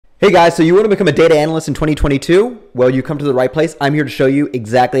Hey guys, so you want to become a data analyst in 2022? Well, you come to the right place. I'm here to show you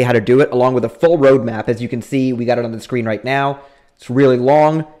exactly how to do it, along with a full roadmap. As you can see, we got it on the screen right now. It's really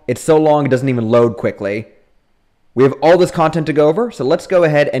long. It's so long, it doesn't even load quickly. We have all this content to go over, so let's go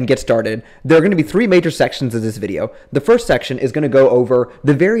ahead and get started. There are going to be three major sections of this video. The first section is going to go over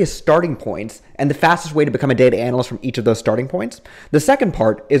the various starting points and the fastest way to become a data analyst from each of those starting points. The second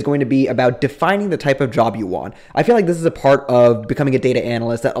part is going to be about defining the type of job you want. I feel like this is a part of becoming a data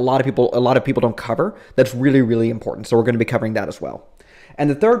analyst that a lot of people don't cover. That's really, really important. So we're going to be covering that as well. And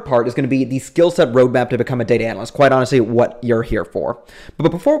the third part is going to be the skill set roadmap to become a data analyst, quite honestly, what you're here for. But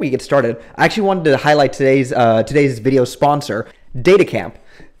before we get started, I actually wanted to highlight today's video sponsor, DataCamp.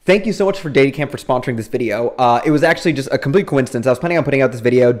 Thank you so much for DataCamp for sponsoring this video. It was actually just a complete coincidence. I was planning on putting out this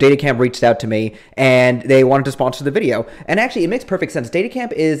video. DataCamp reached out to me and they wanted to sponsor the video. And actually, it makes perfect sense.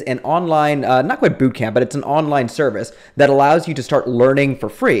 DataCamp is an online, not quite bootcamp, but it's an online service that allows you to start learning for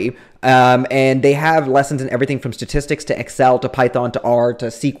free. And they have lessons in everything from statistics to Excel to Python to R to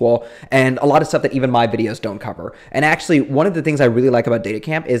SQL and a lot of stuff that even my videos don't cover. And actually, one of the things I really like about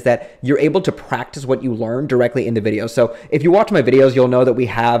DataCamp is that you're able to practice what you learn directly in the videos. So if you watch my videos, you'll know that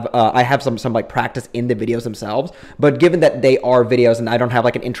I have some like practice in the videos themselves. But given that they are videos and I don't have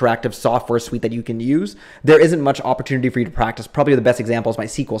like an interactive software suite that you can use, there isn't much opportunity for you to practice. Probably the best example is my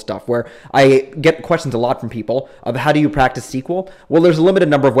SQL stuff, where I get questions a lot from people of how do you practice SQL? Well, there's a limited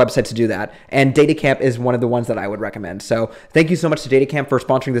number of websites to do that, and DataCamp is one of the ones that I would recommend. So thank you so much to DataCamp for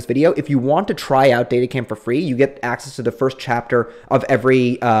sponsoring this video. If you want to try out DataCamp for free, you get access to the first chapter of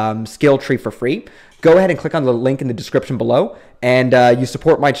every skill tree for free. Go ahead and click on the link in the description below, and you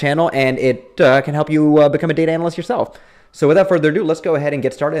support my channel, and it can help you become a data analyst yourself. So without further ado, let's go ahead and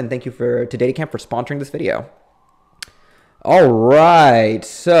get started, and thank you to DataCamp for sponsoring this video. All right,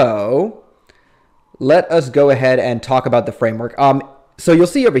 so let us go ahead and talk about the framework. So you'll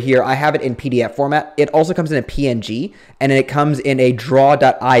see over here, I have it in PDF format. It also comes in a PNG, and it comes in a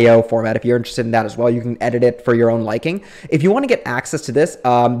draw.io format. If you're interested in that as well, you can edit it for your own liking. If you want to get access to this,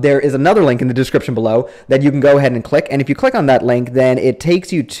 there is another link in the description below that you can go ahead and click. And if you click on that link, then it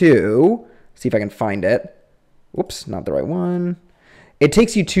takes you to, see if I can find it. Whoops, not the right one. It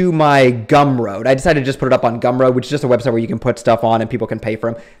takes you to my Gumroad. I decided to just put it up on Gumroad, which is just a website where you can put stuff on and people can pay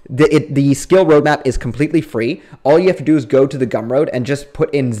for them. The skill roadmap is completely free. All you have to do is go to the Gumroad and just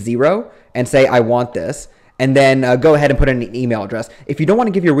put in 0 and say, I want this. And then go ahead and put in an email address. If you don't want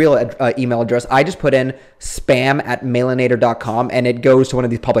to give your real email address, I just put in spam@mailinator.com, and it goes to one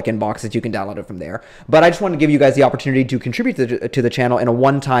of these public inboxes. You can download it from there. But I just want to give you guys the opportunity to contribute to the channel in a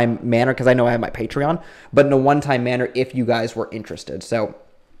one-time manner, because I know I have my Patreon, but in a one-time manner if you guys were interested. So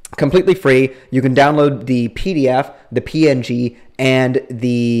completely free. You can download the PDF, the PNG, and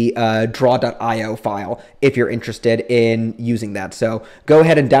the draw.io file if you're interested in using that. So go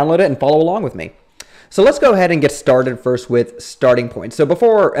ahead and download it and follow along with me. So let's go ahead and get started first with starting points. So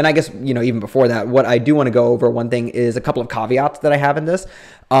before, and I guess, even before that, what I do want to go over, one thing is a couple of caveats that I have in this.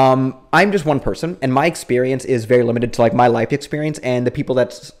 I'm just one person, and my experience is very limited to like my life experience and the people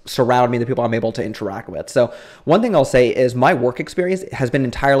that surround me, the people I'm able to interact with. So one thing I'll say is my work experience has been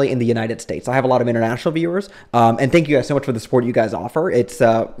entirely in the United States. I have a lot of international viewers, and thank you guys so much for the support you guys offer. It's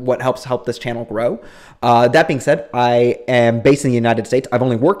what helps this channel grow. That being said, I am based in the United States. I've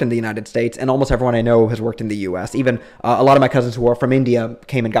only worked in the United States, and almost everyone I know has worked in the US. Even a lot of my cousins who are from India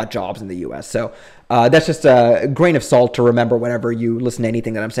came and got jobs in the US. So that's just a grain of salt to remember whenever you listen to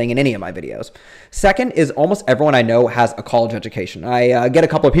anything that I'm saying in any of my videos. Second is almost everyone I know has a college education. I get a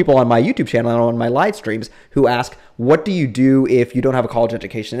couple of people on my YouTube channel and on my live streams who ask, what do you do if you don't have a college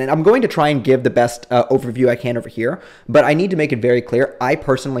education? And I'm going to try and give the best overview I can over here, but I need to make it very clear. I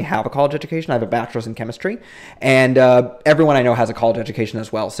personally have a college education. I have a bachelor's in chemistry, and everyone I know has a college education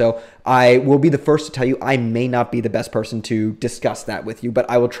as well. So I will be the first to tell you I may not be the best person to discuss that with you, but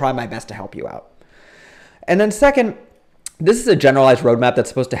I will try my best to help you out. And then second, this is a generalized roadmap that's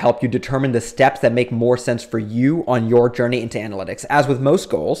supposed to help you determine the steps that make more sense for you on your journey into analytics. As with most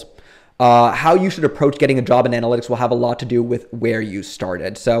goals, how you should approach getting a job in analytics will have a lot to do with where you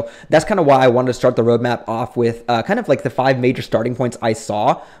started. So that's kind of why I wanted to start the roadmap off with kind of like the 5 major starting points I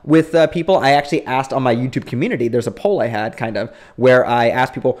saw with people. I actually asked on my YouTube community, there's a poll I had kind of where I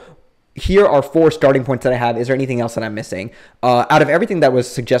asked people, here are 4 starting points that I have. Is there anything else that I'm missing? Out of everything that was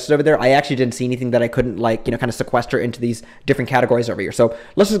suggested over there, I actually didn't see anything that I couldn't like, kind of sequester into these different categories over here. So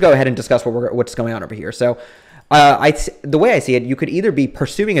let's just go ahead and discuss what's going on over here. So the way I see it, you could either be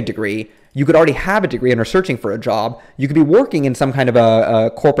pursuing a degree, you could already have a degree and are searching for a job, you could be working in some kind of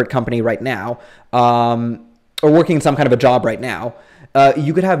a corporate company right now, or working in some kind of a job right now.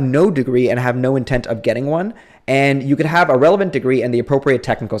 You could have no degree and have no intent of getting one, And you could have a relevant degree and the appropriate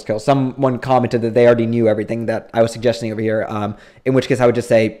technical skills. Someone commented that they already knew everything that I was suggesting over here, in which case I would just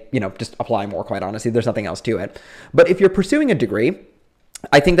say, just apply more, quite honestly. There's nothing else to it. But if you're pursuing a degree,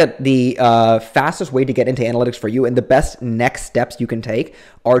 I think that the fastest way to get into analytics for you and the best next steps you can take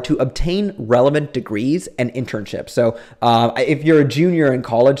are to obtain relevant degrees and internships. So if you're a junior in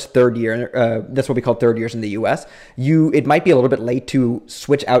college, third year, that's what we call third years in the US, it might be a little bit late to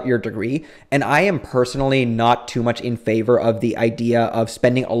switch out your degree. And I am personally not too much in favor of the idea of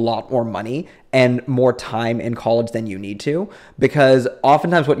spending a lot more money and more time in college than you need to, because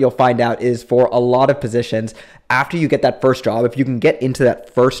oftentimes what you'll find out is for a lot of positions, after you get that first job, if you can get into that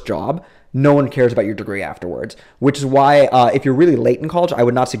first job, no one cares about your degree afterwards, which is why if you're really late in college, I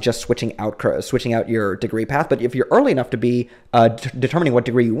would not suggest switching out your degree path. But if you're early enough to be determining what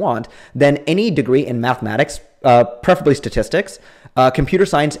degree you want, then any degree in mathematics, preferably statistics, computer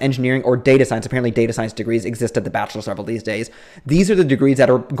science, engineering, or data science. Apparently data science degrees exist at the bachelor's level these days. These are the degrees that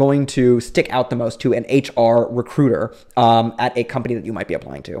are going to stick out the most to an HR recruiter at a company that you might be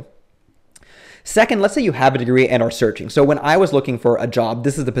applying to. Second, let's say you have a degree and are searching. So when I was looking for a job,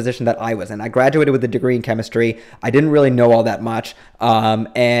 this is the position that I was in. I graduated with a degree in chemistry. I didn't really know all that much,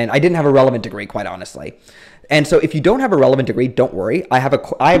 and I didn't have a relevant degree, quite honestly. And so if you don't have a relevant degree, don't worry. I have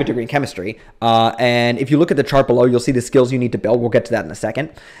a degree in chemistry. And if you look at the chart below, you'll see the skills you need to build. We'll get to that in a second.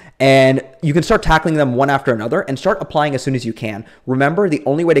 And you can start tackling them one after another and start applying as soon as you can. Remember, the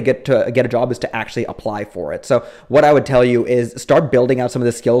only way to get a job is to actually apply for it. So what I would tell you is start building out some of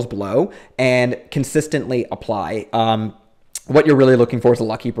the skills below and consistently apply. What you're really looking for is a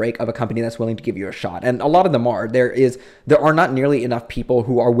lucky break of a company that's willing to give you a shot. And a lot of them are. There are not nearly enough people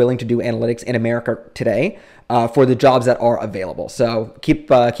who are willing to do analytics in America today for the jobs that are available. So keep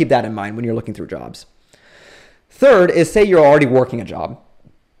that in mind when you're looking through jobs. Third is, say you're already working a job.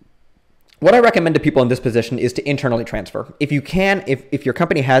 What I recommend to people in this position is to internally transfer. If you can, if your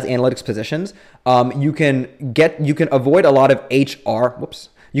company has analytics positions, you can avoid a lot of HR.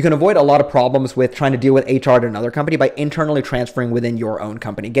 You can avoid a lot of problems with trying to deal with HR at another company by internally transferring within your own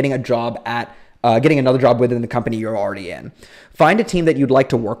company, getting another job within the company you're already in. Find a team that you'd like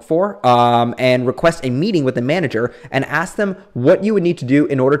to work for and request a meeting with the manager and ask them what you would need to do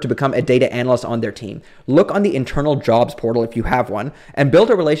in order to become a data analyst on their team. Look on the internal jobs portal if you have one and build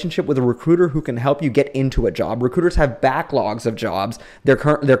a relationship with a recruiter who can help you get into a job. Recruiters have backlogs of jobs they're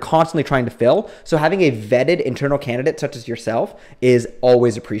constantly trying to fill, so having a vetted internal candidate such as yourself is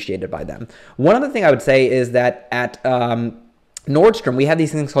always appreciated by them. One other thing I would say is that at Nordstrom, we have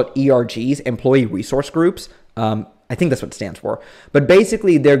these things called ERGs, Employee Resource Groups. I think that's what it stands for. But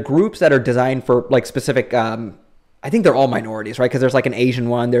basically, they're groups that are designed for like specific, I think they're all minorities, right? Because there's like an Asian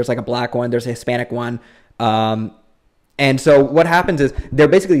one, there's like a black one, there's a Hispanic one. And so what happens is they're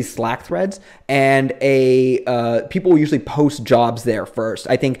basically Slack threads, and people will usually post jobs there first.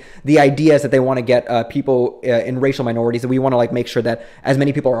 I think the idea is that they want to get people in racial minorities, and we want to like make sure that as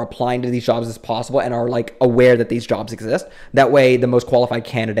many people are applying to these jobs as possible and are like aware that these jobs exist. That way, the most qualified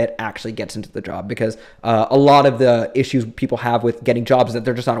candidate actually gets into the job, because a lot of the issues people have with getting jobs is that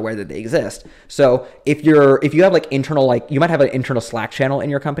they're just not aware that they exist. So if you have like internal, you might have an internal Slack channel in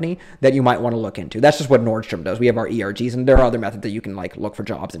your company that you might want to look into. That's just what Nordstrom does. We have our ERGs. And there are other methods that you can like look for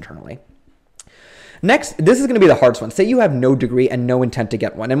jobs internally. Next, this is going to be the hardest one. Say you have no degree and no intent to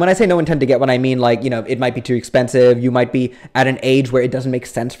get one. And when I say no intent to get one, I mean it might be too expensive. You might be at an age where it doesn't make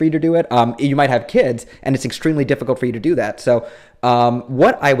sense for you to do it. You might have kids and it's extremely difficult for you to do that. So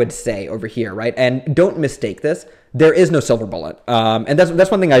what I would say over here, right? And don't mistake this. There is no silver bullet. And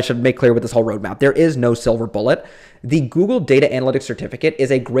that's one thing I should make clear with this whole roadmap. There is no silver bullet. The Google Data Analytics Certificate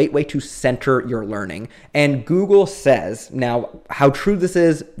is a great way to center your learning. And Google says, now how true this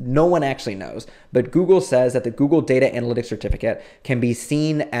is, no one actually knows, but Google says that the Google Data Analytics Certificate can be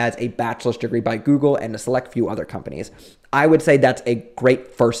seen as a bachelor's degree by Google and a select few other companies. I would say that's a great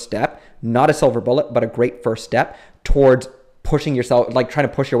first step, not a silver bullet, but a great first step towards pushing yourself, like trying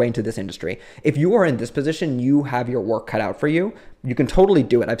to push your way into this industry. If you are in this position, you have your work cut out for you. You can totally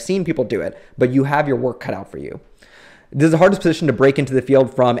do it. I've seen people do it, but you have your work cut out for you. This is the hardest position to break into the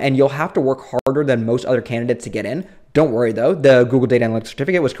field from, and you'll have to work harder than most other candidates to get in. Don't worry though, the Google Data Analytics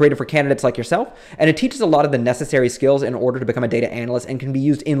Certificate was created for candidates like yourself, and it teaches a lot of the necessary skills in order to become a data analyst and can be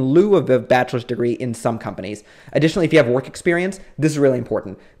used in lieu of a bachelor's degree in some companies. Additionally, if you have work experience, this is really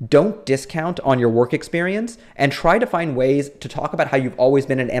important. Don't discount on your work experience and try to find ways to talk about how you've always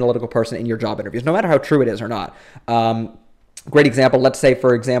been an analytical person in your job interviews, no matter how true it is or not. Great example. Let's say,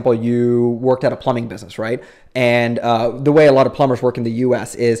 for example, you worked at a plumbing business, right? And the way a lot of plumbers work in the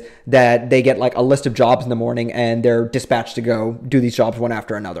US is that they get like a list of jobs in the morning and they're dispatched to go do these jobs one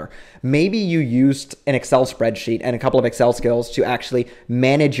after another. Maybe you used an Excel spreadsheet and a couple of Excel skills to actually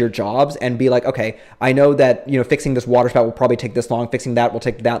manage your jobs and be like, okay, I know that, you know, fixing this water spout will probably take this long, fixing that will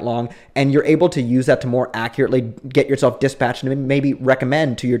take that long. And you're able to use that to more accurately get yourself dispatched and maybe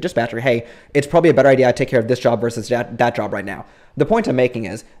recommend to your dispatcher, hey, it's probably a better idea I take care of this job versus that job right now. The point I'm making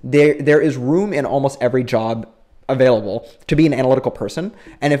is there is room in almost every job available to be an analytical person.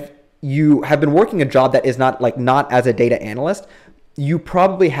 And if you have been working a job that is not as a data analyst, you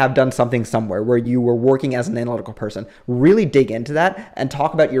probably have done something somewhere where you were working as an analytical person. Really dig into that and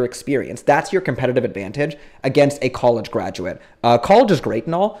talk about your experience. That's your competitive advantage against a college graduate. College is great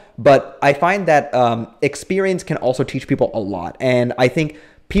and all, but I find that experience can also teach people a lot. And I think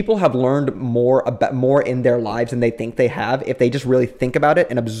people have learned more in their lives than they think they have if they just really think about it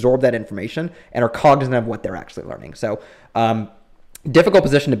and absorb that information and are cognizant of what they're actually learning. So, difficult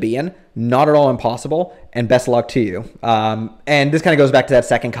position to be in, not at all impossible, and best of luck to you. And this kind of goes back to that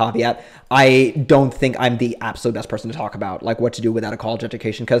second caveat. I don't think I'm the absolute best person to talk about like what to do without a college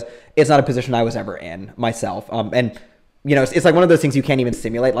education because it's not a position I was ever in myself. And you know, it's like one of those things you can't even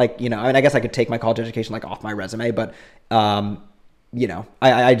simulate. Like, you know, I mean, I guess I could take my college education like off my resume, but you know,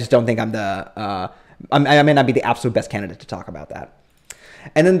 I just don't think I'm I may not be the absolute best candidate to talk about that.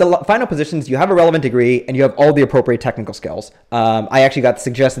 And then the final positions, you have a relevant degree and you have all the appropriate technical skills. I actually got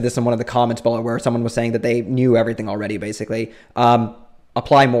suggested this in one of the comments below where someone was saying that they knew everything already, basically.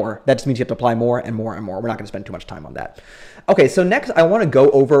 Apply more. That just means you have to apply more and more and more. We're not going to spend too much time on that. Okay, so next I want to go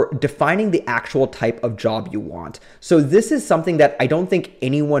over defining the actual type of job you want. So this is something that I don't think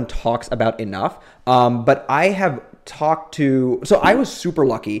anyone talks about enough, but I have so I was super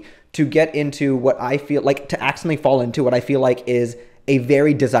lucky to get into what I feel like, to accidentally fall into what I feel like is a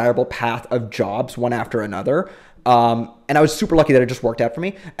very desirable path of jobs one after another. And I was super lucky that it just worked out for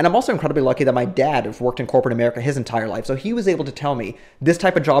me. And I'm also incredibly lucky that my dad has worked in corporate America his entire life. So he was able to tell me this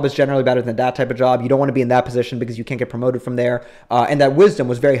type of job is generally better than that type of job. You don't want to be in that position because you can't get promoted from there. And that wisdom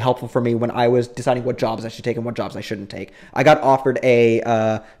was very helpful for me when I was deciding what jobs I should take and what jobs I shouldn't take. I got offered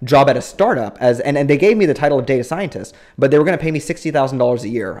a job at a startup and they gave me the title of data scientist, but they were going to pay me $60,000 a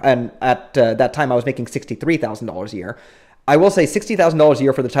year. And at that time I was making $63,000 a year. I will say $60,000 a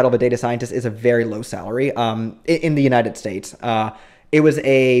year for the title of a data scientist is a very low salary in the United States. It was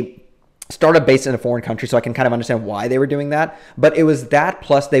a startup based in a foreign country, so I can kind of understand why they were doing that. But it was that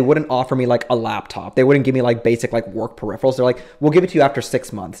plus they wouldn't offer me like a laptop. They wouldn't give me like basic like work peripherals. They're like, we'll give it to you after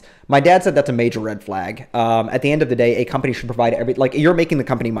 6 months. My dad said that's a major red flag. At the end of the day, a company should provide you're making the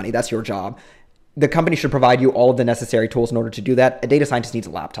company money. That's your job. The company should provide you all of the necessary tools in order to do that. A data scientist needs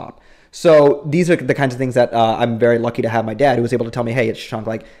a laptop. So these are the kinds of things that I'm very lucky to have my dad who was able to tell me, hey, it's Shashank,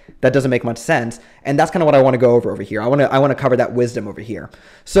 like that doesn't make much sense. And that's kind of what I want to go over here. I want to cover that wisdom over here.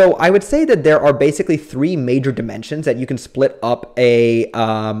 So I would say that there are basically 3 major dimensions that you can split up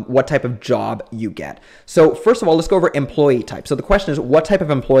what type of job you get. So first of all, let's go over employee type. So the question is, what type of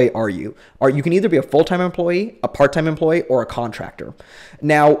employee are you? You can either be a full-time employee, a part-time employee, or a contractor.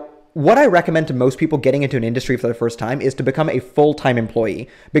 Now, what I recommend to most people getting into an industry for the first time is to become a full-time employee,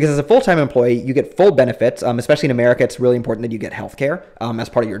 because as a full-time employee, you get full benefits. Especially in America, it's really important that you get healthcare as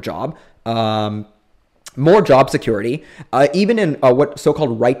part of your job. More job security, even in what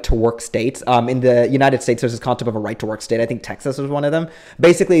so-called right-to-work states. In the United States, there's this concept of a right-to-work state. I think Texas was one of them.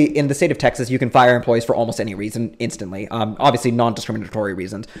 Basically, in the state of Texas, you can fire employees for almost any reason instantly. Obviously, non-discriminatory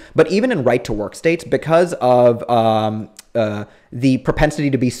reasons. But even in right-to-work states, because of the propensity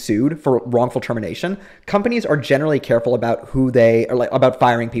to be sued for wrongful termination, companies are generally careful about about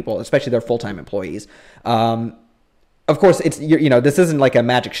firing people, especially their full-time employees. Of course, it's, this isn't like a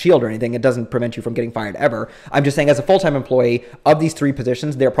magic shield or anything. It doesn't prevent you from getting fired ever. I'm just saying, as a full-time employee, of these 3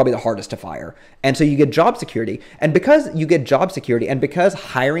 positions, they're probably the hardest to fire. And so you get job security. And because you get job security, and because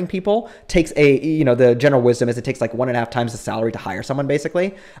hiring people takes the general wisdom is it takes like 1.5 times the salary to hire someone,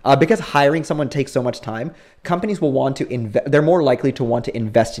 basically. Because hiring someone takes so much time, companies will want to they're more likely to want to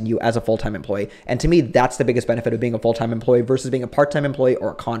invest in you as a full-time employee. And to me, that's the biggest benefit of being a full-time employee versus being a part-time employee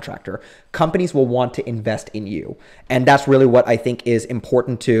or a contractor. Companies will want to invest in you. And that's really what I think is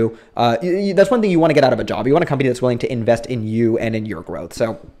important to, that's one thing you want to get out of a job. You want a company that's willing to invest in you and in your growth.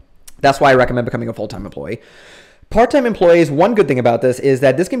 So that's why I recommend becoming a full-time employee. Part-time employees, one good thing about this is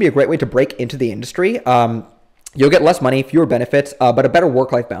that this can be a great way to break into the industry. You'll get less money, fewer benefits, but a better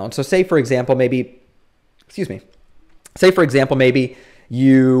work-life balance. So say, for example, maybe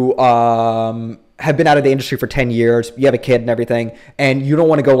you have been out of the industry for 10 years, you have a kid and everything, and you don't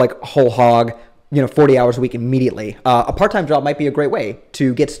want to go like whole hog 40 hours a week immediately. A part-time job might be a great way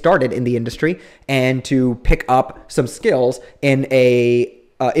to get started in the industry and to pick up some skills in a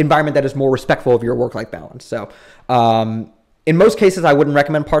environment that is more respectful of your work-life balance. So in most cases, I wouldn't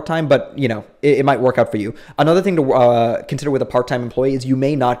recommend part-time, but it might work out for you. Another thing to consider with a part-time employee is you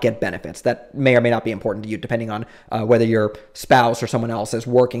may not get benefits that may or may not be important to you, depending on whether your spouse or someone else is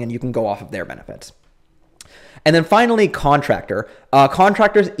working and you can go off of their benefits. And then finally, contractor.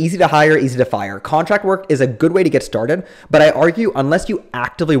 Contractors, easy to hire, easy to fire. Contract work is a good way to get started, but I argue unless you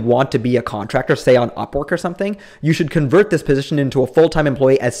actively want to be a contractor, say on Upwork or something, you should convert this position into a full-time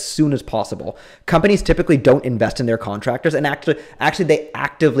employee as soon as possible. Companies typically don't invest in their contractors, and actually they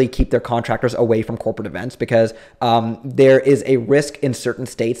actively keep their contractors away from corporate events because there is a risk in certain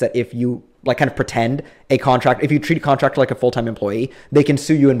states that if you kind of pretend if you treat a contractor like a full-time employee, they can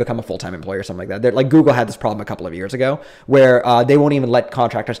sue you and become a full-time employee or something like that. Like Google had this problem a couple of years ago where they won't even let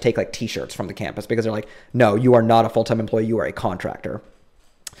contractors take t-shirts from the campus because they're like, no, you are not a full-time employee, you are a contractor.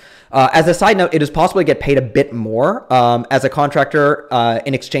 As a side note, it is possible to get paid a bit more as a contractor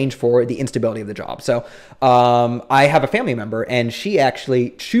in exchange for the instability of the job. So I have a family member, and she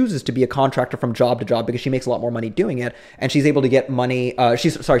actually chooses to be a contractor from job to job because she makes a lot more money doing it, and she's able to get money.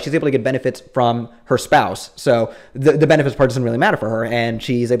 She's able to get benefits from her spouse. So the benefits part doesn't really matter for her, and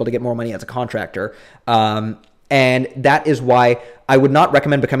she's able to get more money as a contractor. And that is why I would not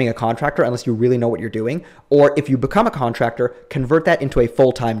recommend becoming a contractor unless you really know what you're doing. Or if you become a contractor, convert that into a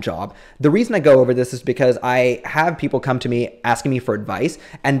full-time job. The reason I go over this is because I have people come to me asking me for advice,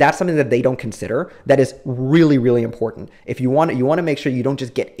 and that's something that they don't consider. That is really, really important. If you want to make sure you don't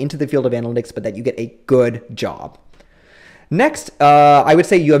just get into the field of analytics, but that you get a good job. Next, I would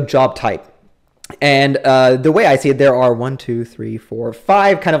say you have job type. And the way I see it, there are 1, 2, 3, 4,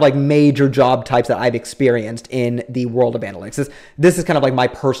 5 kind of major job types that I've experienced in the world of analytics. This is kind of my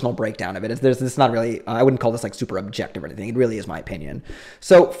personal breakdown of it. It's not really, I wouldn't call this super objective or anything. It really is my opinion.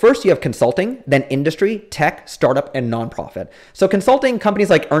 So first you have consulting, then industry, tech, startup, and nonprofit. So consulting, companies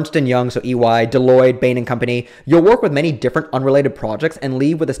like Ernst & Young, so EY, Deloitte, Bain & Company, you'll work with many different unrelated projects and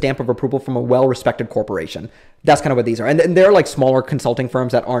leave with a stamp of approval from a well-respected corporation. That's kind of what these are. And there are smaller consulting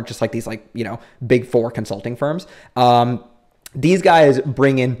firms that aren't just these big four consulting firms. These guys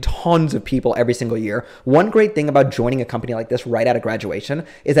bring in tons of people every single year. One great thing about joining a company like this right out of graduation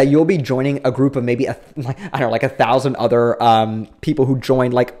is that you'll be joining a group of maybe 1,000 other people who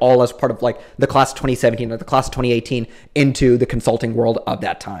joined all as part of the class of 2017 or the class of 2018 into the consulting world of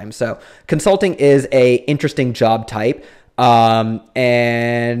that time. So consulting is a interesting job type.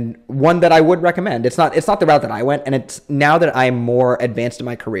 And one that I would recommend. It's not the route that I went, and it's now that I'm more advanced in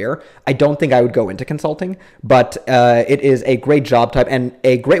my career, I don't think I would go into consulting, but it is a great job type and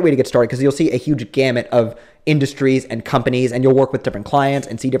a great way to get started because you'll see a huge gamut of industries and companies, and you'll work with different clients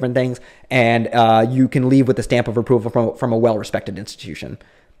and see different things, and you can leave with the stamp of approval from a well-respected institution.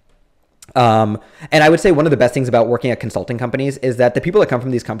 And I would say one of the best things about working at consulting companies is that the people that come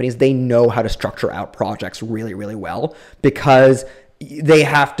from these companies, they know how to structure out projects really, really well because they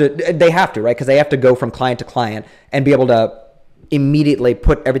have to, right? Because they have to go from client to client and be able to immediately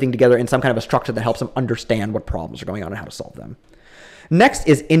put everything together in some kind of a structure that helps them understand what problems are going on and how to solve them. Next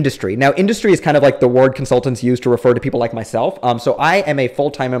is industry. Now, industry is kind of the word consultants use to refer to people like myself. So I am a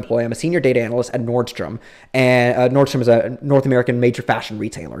full-time employee. I'm a senior data analyst at Nordstrom, and Nordstrom is a North American major fashion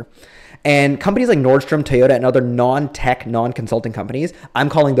retailer. And companies like Nordstrom, Toyota, and other non-tech, non-consulting companies, I'm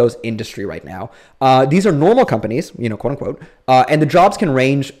calling those industry right now. These are normal companies, quote unquote, and the jobs can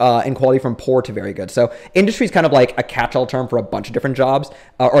range in quality from poor to very good. So industry is kind of like a catch-all term for a bunch of different jobs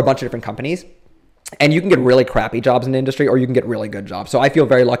or a bunch of different companies. And you can get really crappy jobs in the industry, or you can get really good jobs. So I feel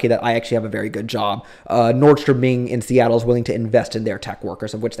very lucky that I actually have a very good job. Nordstrom being in Seattle is willing to invest in their tech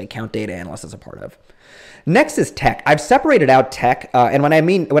workers, of which they count data analysts as a part of. Next is tech. I've separated out tech, and when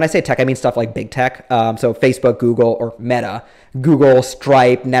I say tech, I mean stuff like big tech. So Facebook, Google, or Meta, Google,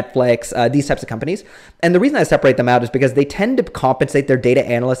 Stripe, Netflix, these types of companies. And the reason I separate them out is because they tend to compensate their data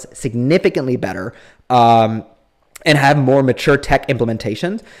analysts significantly better. And have more mature tech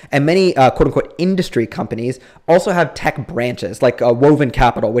implementations. And many quote-unquote industry companies also have tech branches like Woven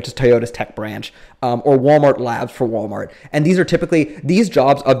Capital, which is Toyota's tech branch, or Walmart Labs for Walmart. And these are typically, these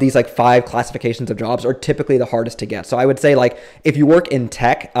jobs of these 5 classifications of jobs are typically the hardest to get. So I would say if you work in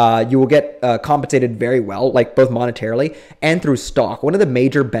tech, you will get compensated very well, both monetarily and through stock. One of the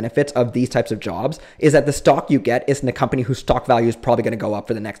major benefits of these types of jobs is that the stock you get is in a company whose stock value is probably going to go up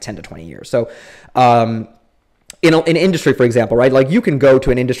for the next 10 to 20 years. So, in industry, for example, right? You can go to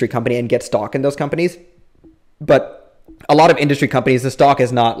an industry company and get stock in those companies, but a lot of industry companies, the stock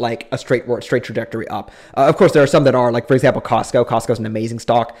is not like a straight trajectory up. Of course, there are some that are, like, for example, Costco. Costco is an amazing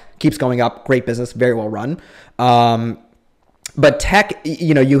stock, keeps going up, great business, very well run. But tech,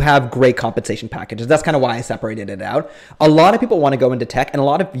 you have great compensation packages. That's kind of why I separated it out. A lot of people want to go into tech, and a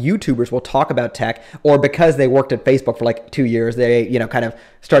lot of YouTubers will talk about tech, or because they worked at Facebook for like 2 years, they, kind of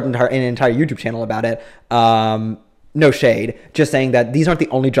start an entire YouTube channel about it. No shade, just saying that these aren't the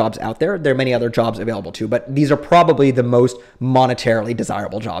only jobs out there. There are many other jobs available too, but these are probably the most monetarily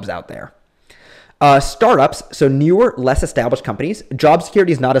desirable jobs out there. Startups, so newer, less established companies, job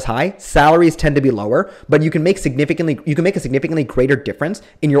security is not as high, salaries tend to be lower, but you can make a significantly greater difference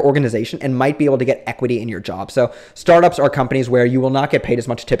in your organization and might be able to get equity in your job. So startups are companies where you will not get paid as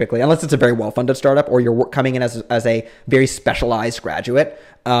much typically, unless it's a very well-funded startup or you're coming in as a very specialized graduate.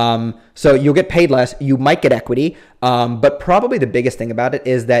 So you'll get paid less, you might get equity, but probably the biggest thing about it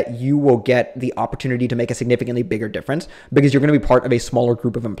is that you will get the opportunity to make a significantly bigger difference because you're going to be part of a smaller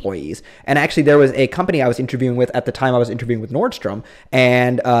group of employees. And actually, there was a company I was interviewing with at the time I was interviewing with Nordstrom,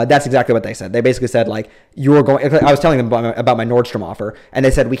 and that's exactly what they said. They basically said, like, I was telling them about my Nordstrom offer, and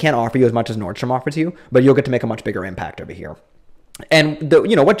they said, we can't offer you as much as Nordstrom offers you, but you'll get to make a much bigger impact over here. And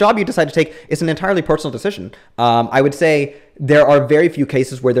what job you decide to take is an entirely personal decision. I would say there are very few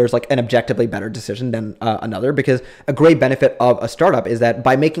cases where there's like an objectively better decision than another, because a great benefit of a startup is that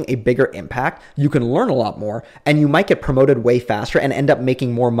by making a bigger impact, you can learn a lot more, and you might get promoted way faster and end up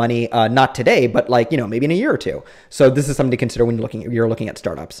making more money, not today, but like, maybe in a year or two. So this is something to consider when you're looking at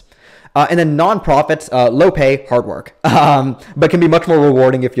startups. And then nonprofits, low pay, hard work, but can be much more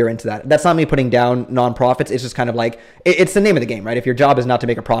rewarding if you're into that. That's not me putting down nonprofits. It's just kind of like, it's the name of the game, right? If your job is not to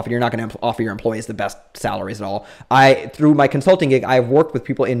make a profit, you're not going to offer your employees the best salaries at all. Through my consulting gig, I've worked with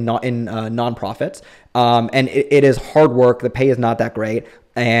people in nonprofits, and it is hard work. The pay is not that great,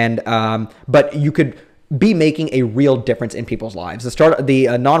 but you could be making a real difference in people's lives. The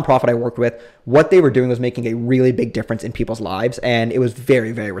nonprofit I worked with, what they were doing was making a really big difference in people's lives, and it was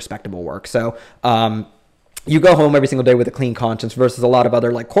very, very respectable work. So you go home every single day with a clean conscience versus a lot of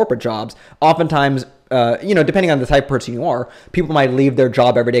other like corporate jobs. Oftentimes, depending on the type of person you are, people might leave their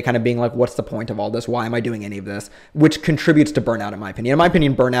job every day kind of being like, what's the point of all this? Why am I doing any of this? Which contributes to burnout, in my opinion. In my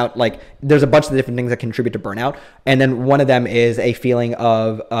opinion, burnout, like, there's a bunch of different things that contribute to burnout. And then one of them is a feeling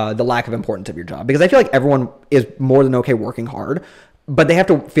of the lack of importance of your job. Because I feel like everyone is more than okay working hard, but they have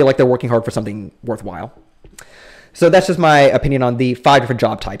to feel like they're working hard for something worthwhile. So that's just my opinion on the 5 different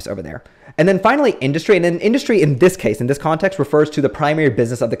job types over there. And then finally, industry. And then industry in this case, in this context, refers to the primary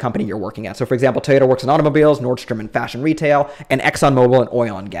business of the company you're working at. So for example, Toyota works in automobiles, Nordstrom in fashion retail, and ExxonMobil in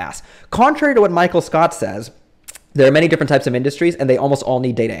oil and gas. Contrary to what Michael Scott says, there are many different types of industries, and they almost all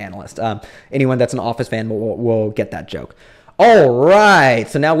need data analysts. Anyone that's an Office fan will get that joke. All right,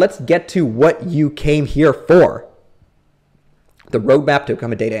 so now let's get to what you came here for. The roadmap to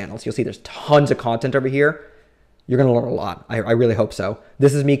become a data analyst. You'll see there's tons of content over here. You're going to learn a lot. I really hope so.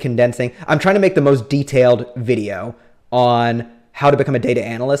 This is me condensing. I'm trying to make the most detailed video on how to become a data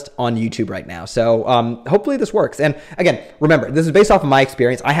analyst on YouTube right now. So hopefully this works. And again, remember, this is based off of my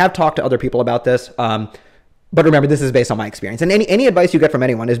experience. I have talked to other people about this, but remember, this is based on my experience. And any advice you get from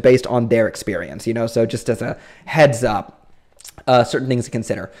anyone is based on their experience, So just as a heads up, certain things to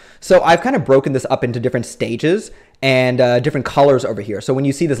consider. So I've kind of broken this up into different stages and different colors over here. So when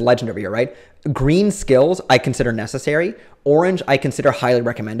you see this legend over here, right? Green skills I consider necessary, orange I consider highly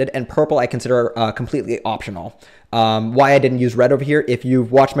recommended, and purple I consider completely optional. Why I didn't use red over here, if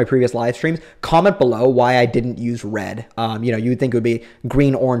you've watched my previous live streams, comment below why I didn't use red. You would think it would be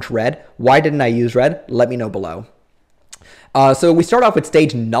green, orange, red. Why didn't I use red? Let me know below. So we start off with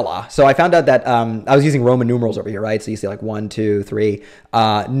stage nulla. So I found out that I was using Roman numerals over here, right? So you see like 1, 2, 3.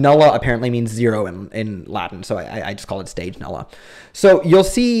 Nulla apparently means 0 in Latin. So I just call it stage nulla. So you'll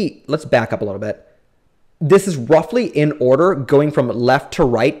see, let's back up a little bit. This is roughly in order, going from left to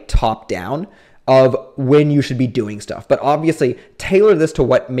right, top down, of when you should be doing stuff. But obviously, tailor this to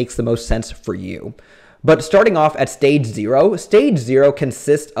what makes the most sense for you. But starting off at stage 0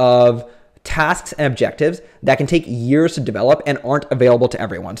 consists of tasks and objectives that can take years to develop and aren't available to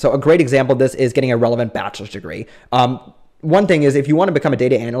everyone. So a great example of this is getting a relevant bachelor's degree. One thing is, if you want to become a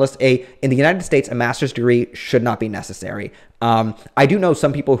data analyst, in the United States, a master's degree should not be necessary. I do know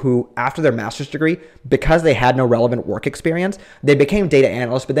some people who, after their master's degree, because they had no relevant work experience, they became data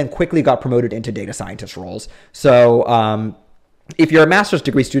analysts, but then quickly got promoted into data scientist roles. So if you're a master's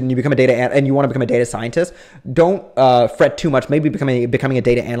degree student, you become a and you want to become a data scientist, don't fret too much. Maybe becoming a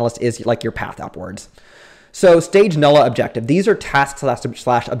data analyst is like your path upwards. So stage nulla objective. These are tasks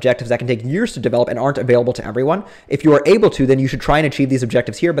slash objectives that can take years to develop and aren't available to everyone. If you are able to, then you should try and achieve these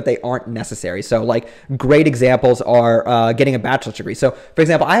objectives here, but they aren't necessary. So like great examples are getting a bachelor's degree. So for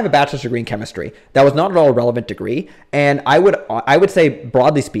example, I have a bachelor's degree in chemistry. That was not at all a relevant degree. And I would say,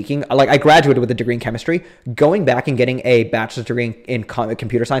 broadly speaking, like I graduated with a degree in chemistry. Going back and getting a bachelor's degree in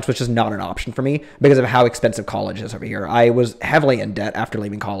computer science was just not an option for me because of how expensive college is over here. I was heavily in debt after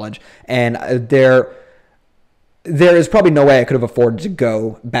leaving college, and there is probably no way I could have afforded to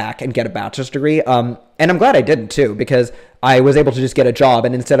go back and get a bachelor's degree. And I'm glad I didn't too, because I was able to just get a job,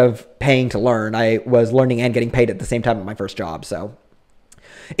 and instead of paying to learn, I was learning and getting paid at the same time at my first job. So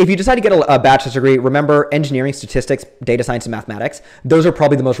if you decide to get a bachelor's degree, remember engineering, statistics, data science, and mathematics. Those are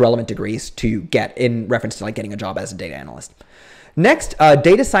probably the most relevant degrees to get in reference to like getting a job as a data analyst. Next,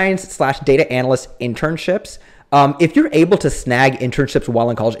 data science slash data analyst internships. If you're able to snag internships while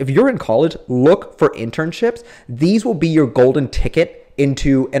in college, if you're in college, look for internships. These will be your golden ticket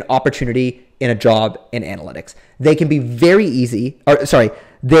into an opportunity in a job in analytics. They can be very easy,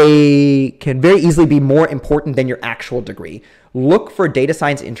 they can very easily be more important than your actual degree. Look for data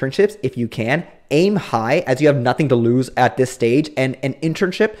science internships if you can. Aim high, as you have nothing to lose at this stage, and an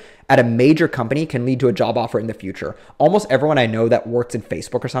internship at a major company can lead to a job offer in the future. Almost everyone I know that works in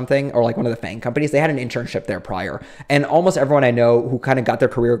Facebook or something, or like one of the FANG companies, they had an internship there prior. And almost everyone I know who kind of got their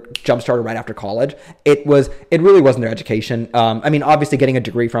career jump-started right after college, it really wasn't their education. I mean, obviously getting a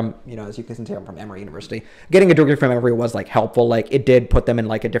degree from, as you can see, I'm from Emory University. Getting a degree from Emory was like helpful. Like it did put them in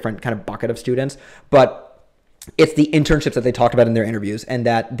like a different kind of bucket of students, but it's the internships that they talked about in their interviews and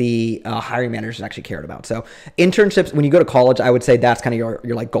that the hiring managers actually cared about. So internships, when you go to college, I would say that's kind of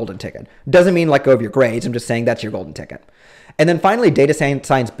your like golden ticket. Doesn't mean let go of your grades. I'm just saying that's your golden ticket. And then finally, data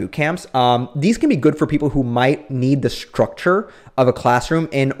science boot camps. These can be good for people who might need the structure of a classroom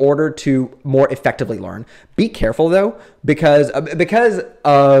in order to more effectively learn. Be careful though, because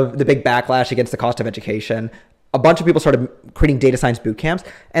of the big backlash against the cost of education, a bunch of people started creating data science boot camps,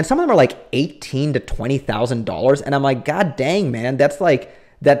 and some of them are like $18,000 to $20,000. And I'm like, God dang, man, that's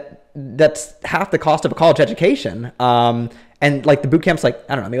half the cost of a college education. And like the boot camp's like,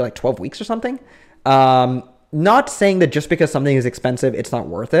 I don't know, maybe like 12 weeks or something. Not saying that just because something is expensive, it's not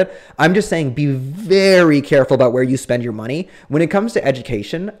worth it. I'm just saying be very careful about where you spend your money. When it comes to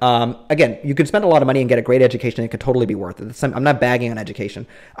education, again, you can spend a lot of money and get a great education. It could totally be worth it. I'm not bagging on education.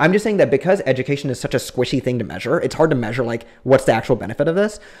 I'm just saying that because education is such a squishy thing to measure, it's hard to measure like what's the actual benefit of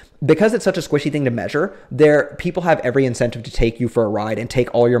this. Because it's such a squishy thing to measure, people have every incentive to take you for a ride and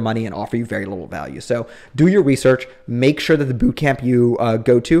take all your money and offer you very little value. So do your research, make sure that the bootcamp you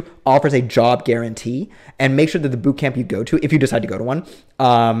go to offers a job guarantee, and make sure that the bootcamp you go to, if you decide to go to one,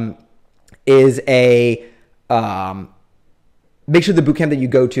 make sure the bootcamp that you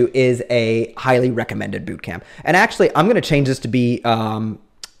go to is a highly recommended bootcamp. And actually, I'm going to change this to be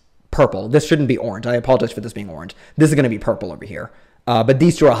purple. This shouldn't be orange. I apologize for this being orange. This is going to be purple over here. But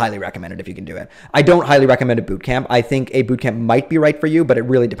these two are highly recommended if you can do it. I don't highly recommend a bootcamp. I think a bootcamp might be right for you, but it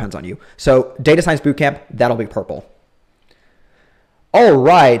really depends on you. So data science bootcamp, that'll be purple. All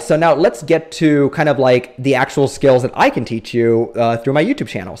right, so now let's get to kind of like the actual skills that I can teach you through my YouTube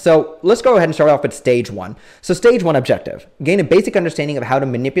channel. So let's go ahead and start off with stage one. So stage one objective, gain a basic understanding of how to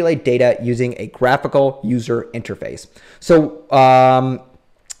manipulate data using a graphical user interface. So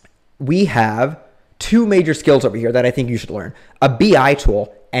we have two major skills over here that I think you should learn: a BI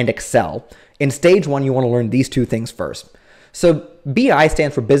tool and Excel. In stage one, you want to learn these two things first. So BI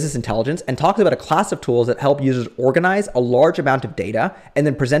stands for business intelligence and talks about a class of tools that help users organize a large amount of data and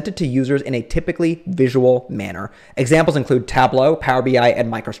then present it to users in a typically visual manner. Examples include Tableau, Power BI,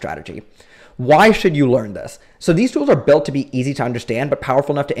 and MicroStrategy. Why should you learn this? So these tools are built to be easy to understand, but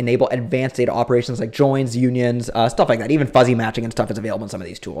powerful enough to enable advanced data operations like joins, unions, stuff like that. Even fuzzy matching and stuff is available in some of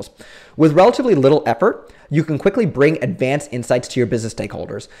these tools. With relatively little effort, you can quickly bring advanced insights to your business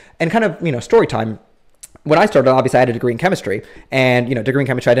stakeholders. And kind of, story time. When I started, obviously I had a degree in chemistry, and degree in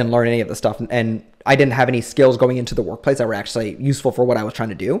chemistry, I didn't learn any of this stuff, and I didn't have any skills going into the workplace that were actually useful for what I was trying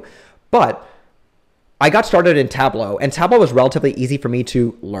to do. But I got started in Tableau, and Tableau was relatively easy for me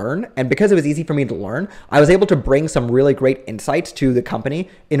to learn. And because it was easy for me to learn, I was able to bring some really great insights to the company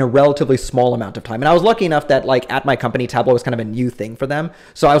in a relatively small amount of time. And I was lucky enough that like at my company, Tableau was kind of a new thing for them.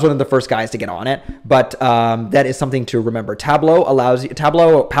 So I was one of the first guys to get on it. But that is something to remember. Tableau,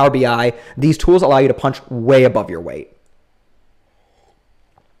 Power BI, these tools allow you to punch way above your weight.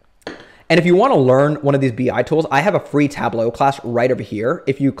 And if you want to learn one of these BI tools, I have a free Tableau class right over here.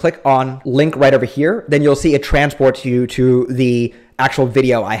 If you click on link right over here, then you'll see it transports you to the actual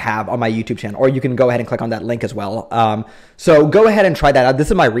video I have on my YouTube channel, or you can go ahead and click on that link as well. So go ahead and try that out. This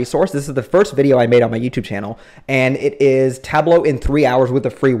is my resource. This is the first video I made on my YouTube channel, and it is Tableau in 3 hours with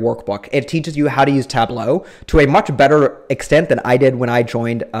a free workbook. It teaches you how to use Tableau to a much better extent than I did when I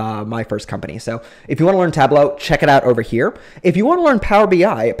joined my first company. So if you want to learn Tableau, check it out over here. If you want to learn Power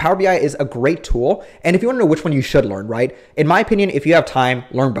BI, Power BI is a great tool. And if you want to know which one you should learn, right? In my opinion, if you have time,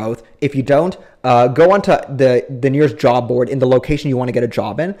 learn both. If you don't, go onto the nearest job board in the location you want to get a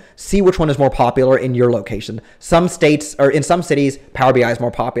job in. See which one is more popular in your location. Some states, or in some cities, Power BI is more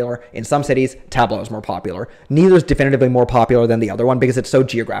popular. In some cities, Tableau is more popular. Neither is definitively more popular than the other one because it's so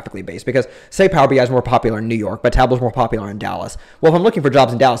geographically based. Because say Power BI is more popular in New York, but Tableau is more popular in Dallas. Well, if I'm looking for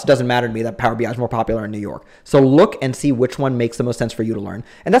jobs in Dallas, it doesn't matter to me that Power BI is more popular in New York. So look and see which one makes the most sense for you to learn.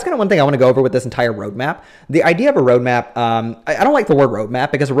 And that's kind of one thing I want to go over with this entire roadmap. The idea of a roadmap, I don't like the word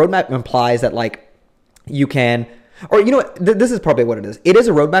roadmap because a roadmap implies that like you can, or you know what, this is probably what it is. It is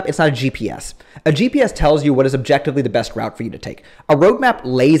a roadmap. It's not a GPS. A GPS tells you what is objectively the best route for you to take. A roadmap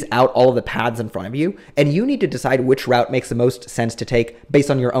lays out all of the paths in front of you, and you need to decide which route makes the most sense to take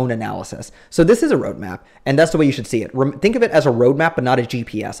based on your own analysis. So this is a roadmap, and that's the way you should see it. Think of it as a roadmap, but not a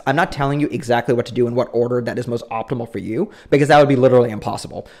GPS. I'm not telling you exactly what to do in what order that is most optimal for you, because that would be literally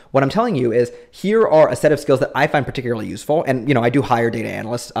impossible. What I'm telling you is here are a set of skills that I find particularly useful, and I do hire data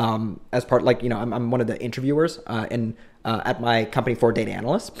analysts as part, like I'm one of the interviewers at my company for data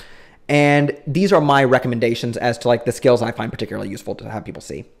analysts. And these are my recommendations as to like the skills I find particularly useful to have people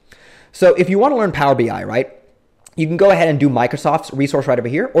see. So if you want to learn Power BI, right, you can go ahead and do Microsoft's resource right over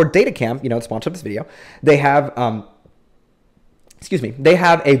here, or DataCamp, the sponsor of this video. They have, they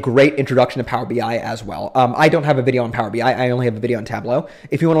have a great introduction to Power BI as well. I don't have a video on Power BI. I only have a video on Tableau.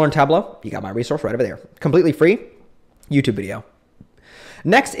 If you want to learn Tableau, you got my resource right over there. Completely free YouTube video.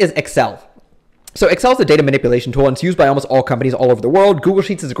 Next is Excel. So Excel is a data manipulation tool, and it's used by almost all companies all over the world. Google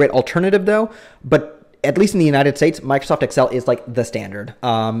Sheets is a great alternative, though, but at least in the United States, Microsoft Excel is like the standard.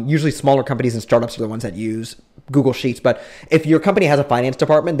 Usually smaller companies and startups are the ones that use Google Sheets, but if your company has a finance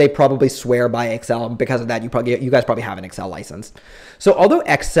department, they probably swear by Excel. Because of that, you guys probably have an Excel license. So although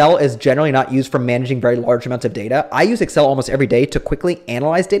Excel is generally not used for managing very large amounts of data, I use Excel almost every day to quickly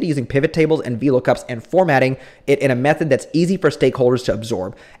analyze data using pivot tables and VLOOKUPs and formatting it in a method that's easy for stakeholders to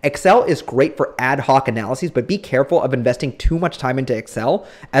absorb. Excel is great for ad hoc analyses, but be careful of investing too much time into Excel,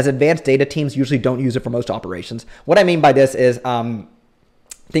 as advanced data teams usually don't use it for most operations. What I mean by this is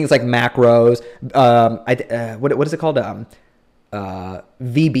things like macros, what is it called?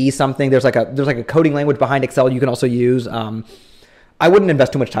 VB something. There's like a coding language behind Excel you can also use. I wouldn't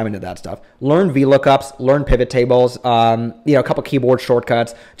invest too much time into that stuff. Learn VLOOKUPs, learn pivot tables, a couple keyboard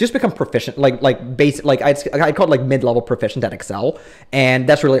shortcuts. Just become proficient, like basic, like I'd call it like mid-level proficient at Excel, and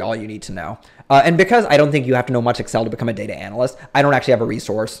that's really all you need to know. And because I don't think you have to know much Excel to become a data analyst, I don't actually have a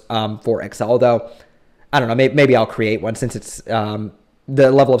resource for Excel, though. I don't know, maybe I'll create one since it's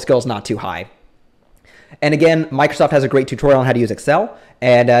the level of skill is not too high. And again, Microsoft has a great tutorial on how to use Excel,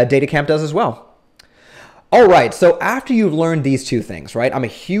 and DataCamp does as well. All right, so after you've learned these two things, right, I'm a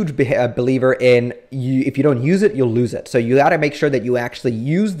huge believer in if you don't use it, you'll lose it. So you got to make sure that you actually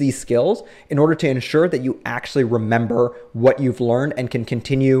use these skills in order to ensure that you actually remember what you've learned and can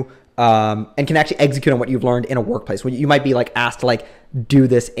continue and can actually execute on what you've learned in a workplace. You might be like asked to like do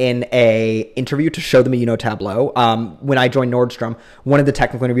this in a interview to show them you know Tableau. When I joined Nordstrom, one of the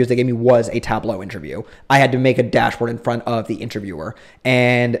technical interviews they gave me was a Tableau interview. I had to make a dashboard in front of the interviewer,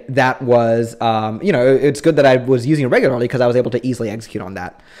 and that was, it's good that I was using it regularly because I was able to easily execute on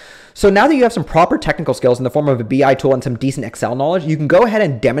that. So now that you have some proper technical skills in the form of a BI tool and some decent Excel knowledge, you can go ahead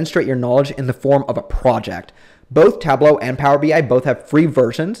and demonstrate your knowledge in the form of a project. Both Tableau and Power BI both have free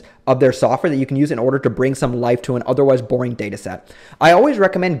versions of their software that you can use in order to bring some life to an otherwise boring data set. I always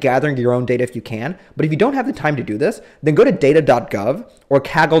recommend gathering your own data if you can, but if you don't have the time to do this, then go to data.gov or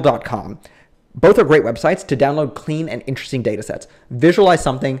kaggle.com. Both are great websites to download clean and interesting data sets. Visualize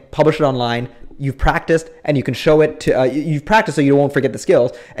something, publish it online. You've practiced, and you can show it to, you've practiced so you won't forget the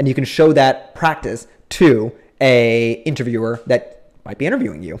skills, and you can show that practice to a interviewer that might be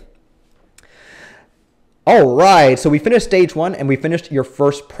interviewing you. All right, so we finished stage one and we finished your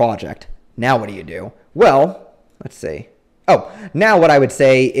first project. Now what do you do? Well, let's see. Oh, now what I would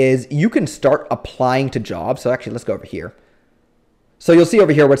say is you can start applying to jobs. So actually, let's go over here. So you'll see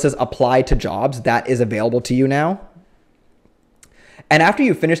over here where it says apply to jobs. That is available to you now. And after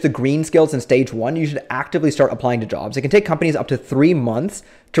you finish the green skills in stage one, you should actively start applying to jobs. It can take companies up to 3 months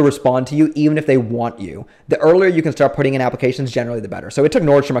to respond to you, even if they want you. The earlier you can start putting in applications, generally the better. So it took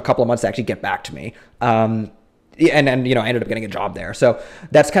Nordstrom a couple of months to actually get back to me. and I ended up getting a job there. So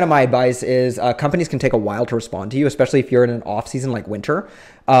that's kind of my advice is companies can take a while to respond to you, especially if you're in an off season like winter.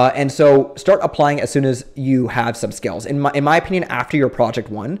 And so start applying as soon as you have some skills. In my opinion, after your project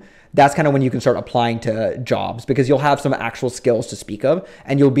one, that's kind of when you can start applying to jobs, because you'll have some actual skills to speak of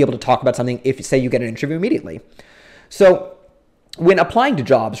and you'll be able to talk about something if, say, you get an interview immediately. So when applying to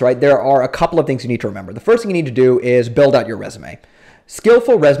jobs, right, there are a couple of things you need to remember. The first thing you need to do is build out your resume.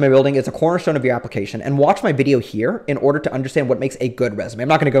 Skillful resume building is a cornerstone of your application, and watch my video here in order to understand what makes a good resume. I'm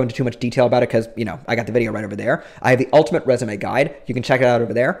not going to go into too much detail about it because, I got the video right over there. I have the ultimate resume guide. You can check it out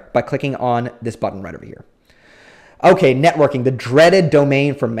over there by clicking on this button right over here. Okay, networking, the dreaded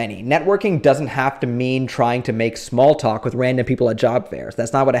domain for many. Networking doesn't have to mean trying to make small talk with random people at job fairs.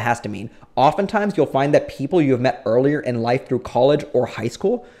 That's not what it has to mean. Oftentimes, you'll find that people you have met earlier in life through college or high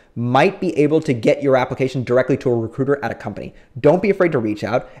school might be able to get your application directly to a recruiter at a company. Don't be afraid to reach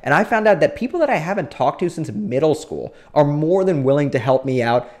out. And I found out that people that I haven't talked to since middle school are more than willing to help me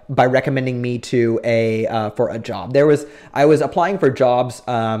out by recommending me to for a job. I was applying for jobs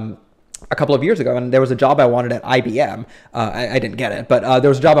a couple of years ago, and there was a job I wanted at IBM. I didn't get it, but there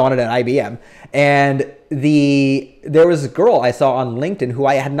was a job I wanted at IBM, and there was a girl I saw on LinkedIn who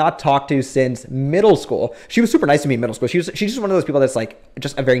I had not talked to since middle school. She was super nice to me in middle school. She's just one of those people that's like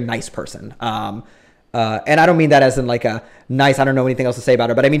just a very nice person. And I don't mean that as in like a nice, I don't know anything else to say about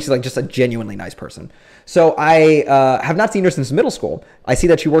her, but I mean she's like just a genuinely nice person. So I have not seen her since middle school. I see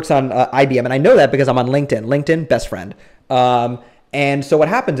that she works on IBM, and I know that because I'm on LinkedIn. LinkedIn, best friend. And so what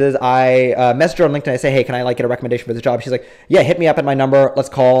happens is I message her on LinkedIn. I say, hey, can I get a recommendation for this job? She's like, yeah, hit me up at my number. Let's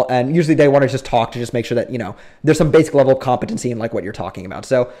call. And usually they want to just talk to just make sure that, there's some basic level of competency in what you're talking about.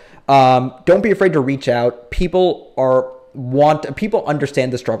 So don't be afraid to reach out. People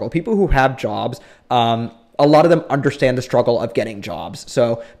understand the struggle. People who have jobs, a lot of them understand the struggle of getting jobs.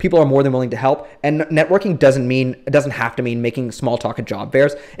 So people are more than willing to help. And networking doesn't have to mean making small talk at job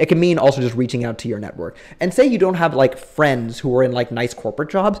fairs. It can mean also just reaching out to your network. And say you don't have friends who are in nice corporate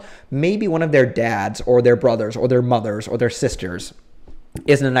jobs, maybe one of their dads or their brothers or their mothers or their sisters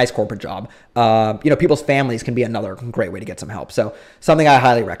is in a nice corporate job. People's families can be another great way to get some help. So something I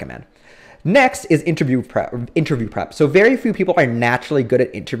highly recommend. Next is interview prep. So very few people are naturally good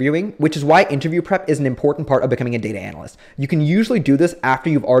at interviewing, which is why interview prep is an important part of becoming a data analyst. You can usually do this after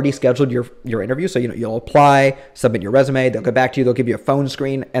you've already scheduled your interview. So, you'll apply, submit your resume, they'll get back to you, they'll give you a phone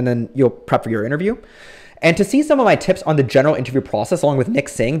screen, and then you'll prep for your interview. And to see some of my tips on the general interview process, along with Nick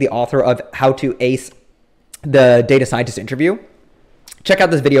Singh, the author of How to Ace the Data Scientist Interview, check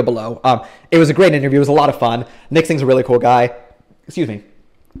out this video below. It was a great interview. It was a lot of fun. Nick Singh's a really cool guy. Excuse me.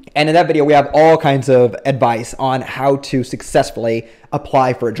 And in that video, we have all kinds of advice on how to successfully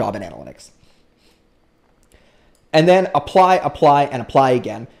apply for a job in analytics. And then apply, and apply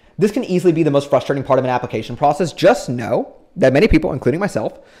again. This can easily be the most frustrating part of an application process. Just know that many people, including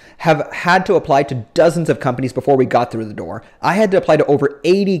myself, have had to apply to dozens of companies before we got through the door. I had to apply to over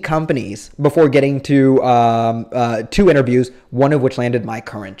 80 companies before getting to 2 interviews, one of which landed my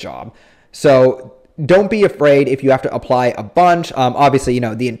current job. So don't be afraid if you have to apply a bunch. Obviously,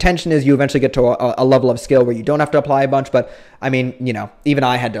 the intention is you eventually get to a level of skill where you don't have to apply a bunch. But I mean, even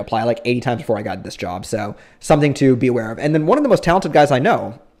I had to apply 80 times before I got this job. So something to be aware of. And then one of the most talented guys I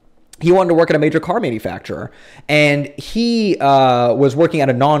know, he wanted to work at a major car manufacturer, and he was working at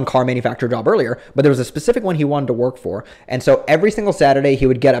a non-car manufacturer job earlier, but there was a specific one he wanted to work for. And so every single Saturday he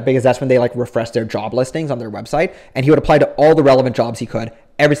would get up, because that's when they refresh their job listings on their website, and he would apply to all the relevant jobs he could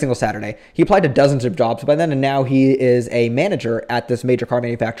every single Saturday. He applied to dozens of jobs by then, and now he is a manager at this major car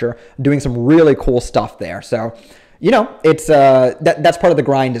manufacturer doing some really cool stuff there. So it's that's part of the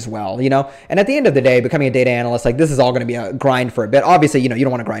grind as well, and at the end of the day, becoming a data analyst, this is all going to be a grind for a bit. Obviously, you don't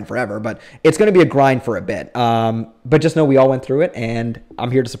want to grind forever, but it's going to be a grind for a bit. But just know we all went through it, and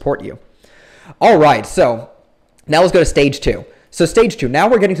I'm here to support you. All right. So now let's go to stage 2. So stage 2, now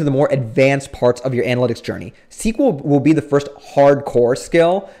we're getting to the more advanced parts of your analytics journey. SQL will be the first hardcore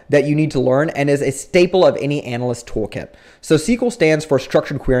skill that you need to learn and is a staple of any analyst toolkit. So SQL stands for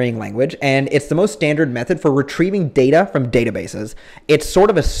Structured Querying Language, and it's the most standard method for retrieving data from databases. It's sort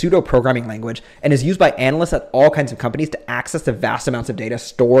of a pseudo-programming language and is used by analysts at all kinds of companies to access the vast amounts of data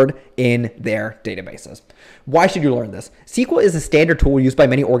stored in their databases. Why should you learn this? SQL is a standard tool used by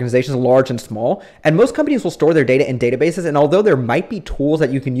many organizations, large and small, and most companies will store their data in databases, and although there might be tools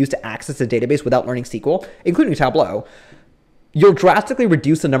that you can use to access a database without learning SQL, including Tableau, you'll drastically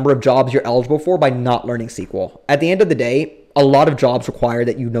reduce the number of jobs you're eligible for by not learning SQL. At the end of the day, a lot of jobs require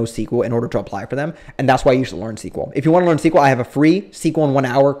that you know SQL in order to apply for them, and that's why you should learn SQL. If you want to learn SQL, I have a free SQL in 1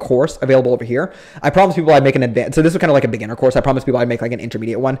 hour course available over here. I promise people I'd make an advanced, so this is kind of like a beginner course. I promise people I'd make an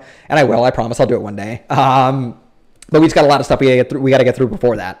intermediate one, and I will. I promise I'll do it one day. But we just got a lot of stuff we got to get through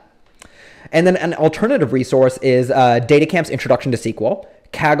before that. And then an alternative resource is DataCamp's Introduction to SQL,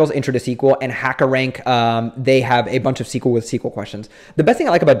 Kaggle's Intro to SQL, and HackerRank. They have a bunch of SQL with SQL questions. The best thing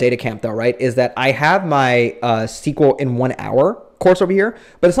I like about DataCamp, though, right, is that I have my SQL in 1 hour course over here,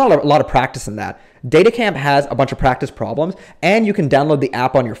 but it's not a lot of practice in that. DataCamp has a bunch of practice problems, and you can download the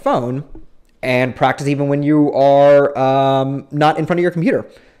app on your phone and practice even when you are not in front of your computer.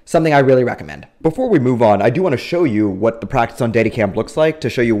 Something I really recommend. Before we move on, I do want to show you what the practice on DataCamp looks like to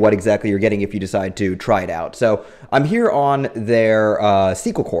show you what exactly you're getting if you decide to try it out. So I'm here on their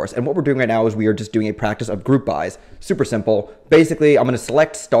SQL course, and what we're doing right now is we are just doing a practice of group bys. Super simple. Basically, I'm going to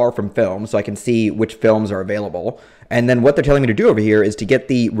select star from film so I can see which films are available. And then what they're telling me to do over here is to get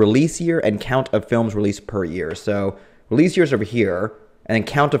the release year and count of films released per year. So release years over here, and then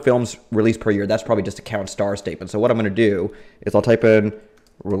count of films released per year. That's probably just a count star statement. So what I'm going to do is I'll type in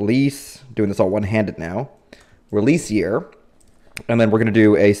release, doing this all one-handed now, release year, and then we're going to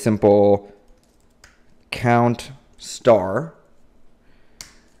do a simple count star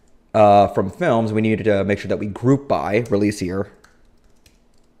from films. We need to make sure that we group by release year.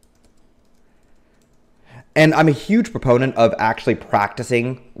 And I'm a huge proponent of actually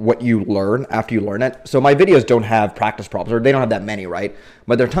practicing what you learn after you learn it. So my videos don't have practice problems, or they don't have that many, right?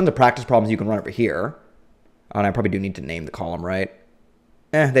 But there are tons of practice problems you can run over here. And I probably do need to name the column, right?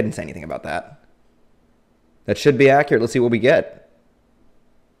 They didn't say anything about that. That should be accurate. Let's see what we get.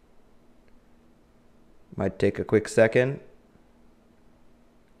 Might take a quick second.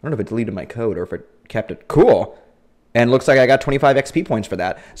 I don't know if it deleted my code or if it kept it. Cool. And looks like I got 25 XP points for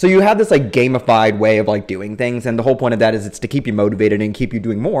that. So you have this like gamified way of like doing things. And the whole point of that is it's to keep you motivated and keep you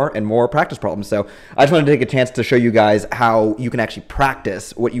doing more and more practice problems. So I just wanted to take a chance to show you guys how you can actually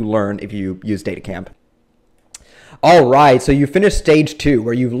practice what you learn if you use DataCamp. All right, so you finished stage 2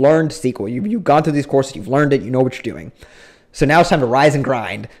 where you've learned SQL. You've gone through these courses, you've learned it, you know what you're doing. So now it's time to rise and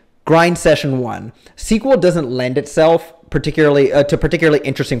grind. Grind session 1. SQL doesn't lend itself particularly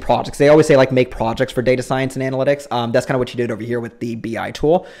interesting projects. They always say like make projects for data science and analytics. That's kind of what you did over here with the BI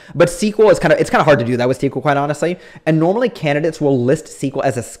tool. But SQL is kind of hard to do that with SQL, quite honestly. And normally candidates will list SQL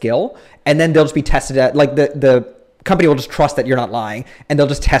as a skill, and then they'll just be tested at like the company will just trust that you're not lying, and they'll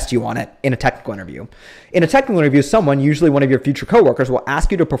just test you on it in a technical interview. In a technical interview, someone, usually one of your future coworkers, will ask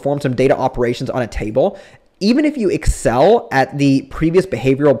you to perform some data operations on a table. Even if you excel at the previous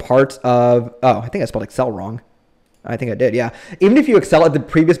behavioral parts of, I think I spelled excel wrong. I think I did, yeah. Even if you excel at the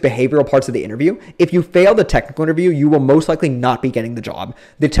previous behavioral parts of the interview, if you fail the technical interview, you will most likely not be getting the job.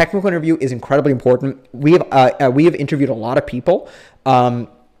 The technical interview is incredibly important. We have interviewed a lot of people,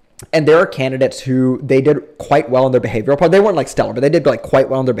 and there are candidates who they did quite well in their behavioral part. They weren't like stellar, but they did like quite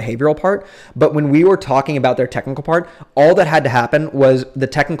well in their behavioral part. But when we were talking about their technical part, all that had to happen was the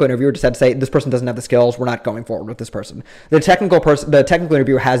technical interviewer just had to say, this person doesn't have the skills. We're not going forward with this person. The technical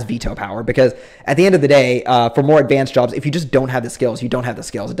interviewer has veto power, because at the end of the day, for more advanced jobs, if you just don't have the skills, you don't have the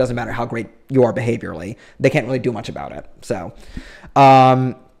skills. It doesn't matter how great you are behaviorally. They can't really do much about it. So,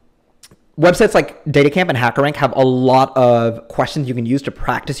 websites like DataCamp and HackerRank have a lot of questions you can use to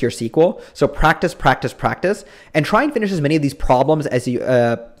practice your SQL. So practice, practice, practice, and try and finish as many of these problems as you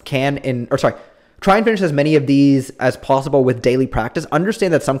try and finish as many of these as possible with daily practice.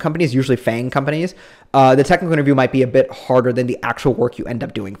 Understand that some companies, usually FANG companies, the technical interview might be a bit harder than the actual work you end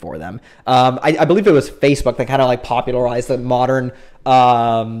up doing for them. I believe it was Facebook that kind of like popularized the modern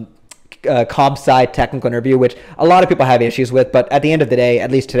comp sci technical interview, which a lot of people have issues with, but at the end of the day, at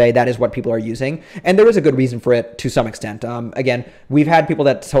least today, that is what people are using, and there is a good reason for it to some extent. Again, we've had people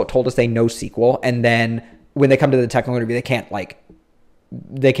that told us they know SQL, and then when they come to the technical interview,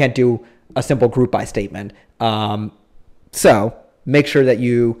 they can't do a simple group by statement. So make sure that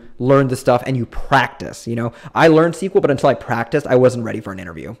you learn the stuff and you practice. You know, I learned SQL, but until I practiced, I wasn't ready for an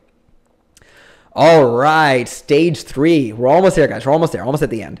interview. All right, stage 3. We're almost there, guys. We're almost there. Almost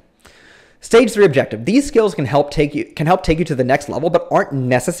at the end. Stage 3 objective. These skills can help take you to the next level, but aren't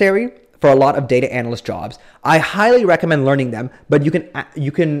necessary for a lot of data analyst jobs. I highly recommend learning them, but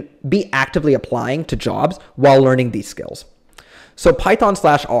you can be actively applying to jobs while learning these skills. So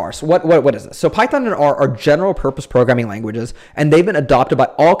Python/R. So what is this? So Python and R are general purpose programming languages, and they've been adopted by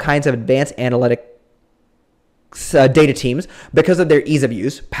all kinds of advanced analytic data teams because of their ease of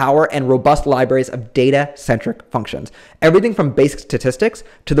use, power, and robust libraries of data-centric functions. Everything from basic statistics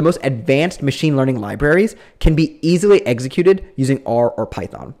to the most advanced machine learning libraries can be easily executed using R or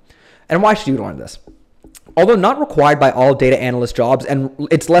Python. And why should you learn this? Although not required by all data analyst jobs, and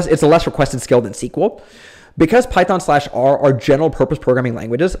it's a less requested skill than SQL, Because Python/R are general purpose programming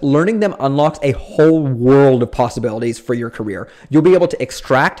languages, learning them unlocks a whole world of possibilities for your career. You'll be able to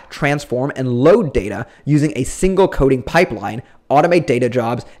extract, transform, and load data using a single coding pipeline, automate data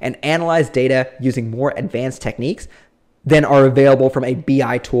jobs, and analyze data using more advanced techniques than are available from a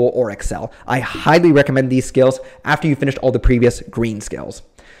BI tool or Excel. I highly recommend these skills after you finished all the previous green skills.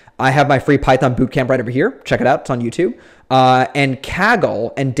 I have my free Python bootcamp right over here. Check it out. It's on YouTube. And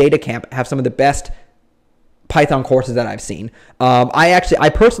Kaggle and DataCamp have some of the best Python courses that I've seen.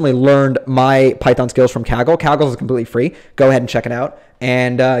 I personally learned my Python skills from Kaggle. Kaggle is completely free. Go ahead and check it out.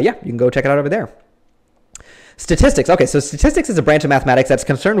 And yeah, you can go check it out over there. Statistics. Okay, so statistics is a branch of mathematics that's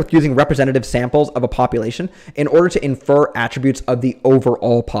concerned with using representative samples of a population in order to infer attributes of the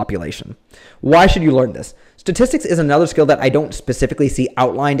overall population. Why should you learn this? Statistics is another skill that I don't specifically see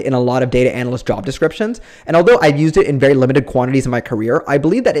outlined in a lot of data analyst job descriptions, and although I've used it in very limited quantities in my career, I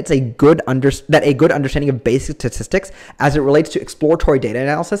believe that it's a good understanding of basic statistics as it relates to exploratory data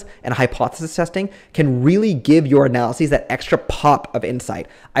analysis and hypothesis testing can really give your analyses that extra pop of insight.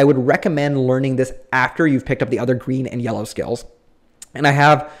 I would recommend learning this after you've picked up the other green and yellow skills. And I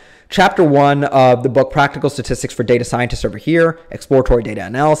have Chapter 1 of the book, Practical Statistics for Data Scientists over here, Exploratory Data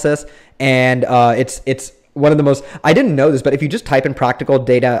Analysis, and it's one of the most, I didn't know this, but if you just type in practical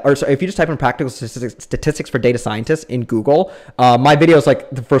statistics for data scientists in Google, my video is like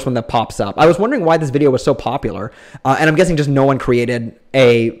the first one that pops up. I was wondering why this video was so popular, and I'm guessing just no one created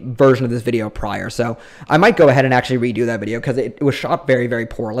a version of this video prior. So I might go ahead and actually redo that video because it was shot very, very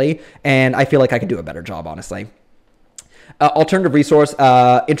poorly, and I feel like I could do a better job, honestly. Alternative resource,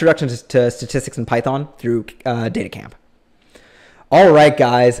 Introduction to Statistics in Python through DataCamp. All right,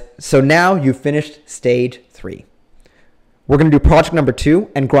 guys. So now you've finished stage 3. We're going to do project number 2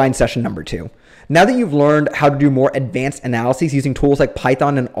 and grind session number 2. Now that you've learned how to do more advanced analyses using tools like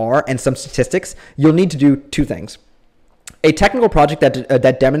Python and R and some statistics, you'll need to do 2 things. A technical project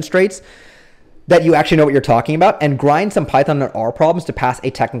that demonstrates that you actually know what you're talking about, and grind some Python and R problems to pass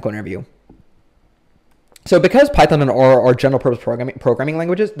a technical interview. So because Python and R are general purpose programming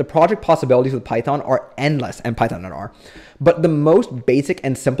languages, the project possibilities with Python are endless and Python and R. But the most basic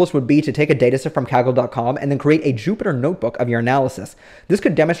and simplest would be to take a dataset from Kaggle.com and then create a Jupyter notebook of your analysis. This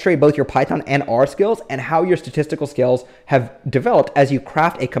could demonstrate both your Python and R skills and how your statistical skills have developed as you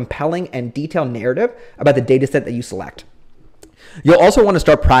craft a compelling and detailed narrative about the dataset that you select. You'll also want to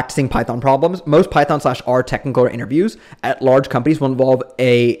start practicing Python problems. Most Python/R technical interviews at large companies will involve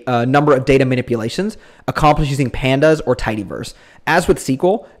a number of data manipulations accomplished using pandas or tidyverse. As with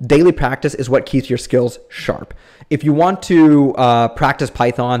SQL, daily practice is what keeps your skills sharp. If you want to practice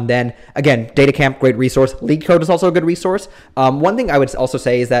Python, then again, DataCamp, great resource. Leetcode is also a good resource. One thing I would also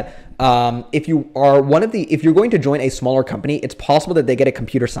say is that if you're going to join a smaller company, it's possible that they get a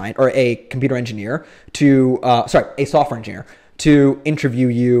computer science or a computer engineer a software engineer to interview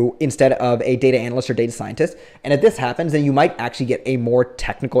you instead of a data analyst or data scientist. And if this happens, then you might actually get a more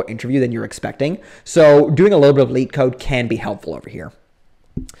technical interview than you're expecting. So doing a little bit of Leetcode can be helpful over here.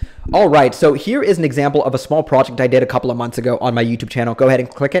 All right, so here is an example of a small project I did a couple of months ago on my YouTube channel. Go ahead and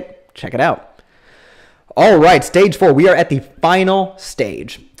click it, check it out. All right, stage 4, we are at the final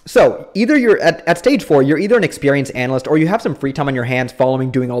stage. So either you're at stage 4, you're either an experienced analyst or you have some free time on your hands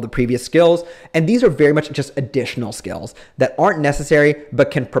following doing all the previous skills. And these are very much just additional skills that aren't necessary, but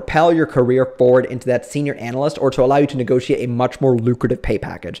can propel your career forward into that senior analyst or to allow you to negotiate a much more lucrative pay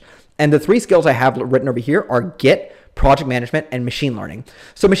package. And the 3 skills I have written over here are Git, project management, and machine learning.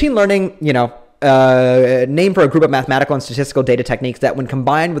 So machine learning, name for a group of mathematical and statistical data techniques that when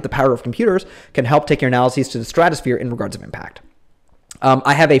combined with the power of computers can help take your analyses to the stratosphere in regards of impact.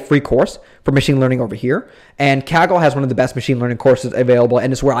 I have a free course for machine learning over here, and Kaggle has one of the best machine learning courses available,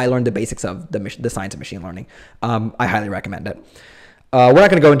 and it's where I learned the basics of the science of machine learning. I highly recommend it. We're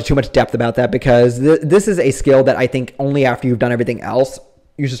not going to go into too much depth about that because this is a skill that I think only after you've done everything else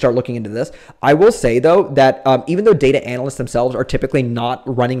you should start looking into this. I will say, though, that even though data analysts themselves are typically not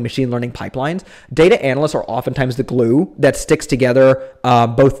running machine learning pipelines, data analysts are oftentimes the glue that sticks together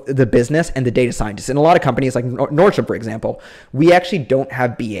both the business and the data scientists. In a lot of companies like Nordstrom, for example, we actually don't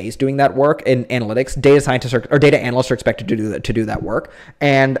have BAs doing that work in analytics. Data scientists or data analysts are expected to do that work.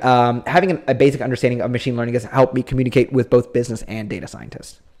 And having a basic understanding of machine learning has helped me communicate with both business and data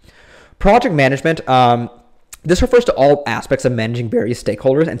scientists. Project management. This refers to all aspects of managing various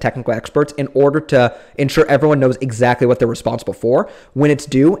stakeholders and technical experts in order to ensure everyone knows exactly what they're responsible for, when it's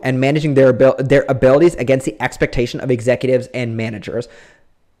due, and managing their abilities against the expectation of executives and managers.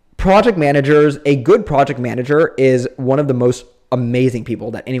 Project managers, a good project manager is one of the most amazing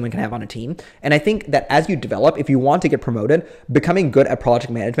people that anyone can have on a team. And I think that as you develop, if you want to get promoted, becoming good at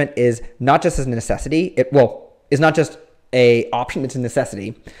project management is not just a necessity. It's not just a option, it's a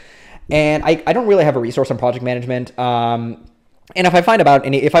necessity. And I don't really have a resource on project management. And if I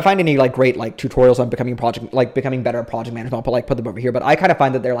find any like great like tutorials on becoming better at project management, I'll put them over here. But I kind of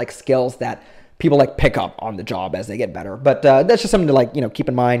find that they're like skills that people like pick up on the job as they get better. But that's just something to like, keep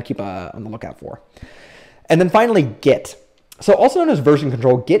in mind, keep on the lookout for. And then finally, Git. So also known as version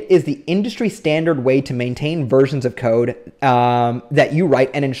control, Git is the industry standard way to maintain versions of code that you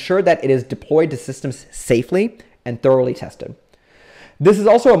write and ensure that it is deployed to systems safely and thoroughly tested. This is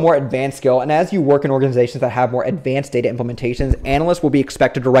also a more advanced skill, and as you work in organizations that have more advanced data implementations, analysts will be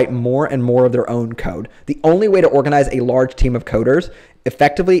expected to write more and more of their own code. The only way to organize a large team of coders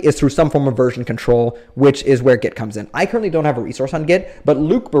effectively is through some form of version control, which is where Git comes in. I currently don't have a resource on Git, but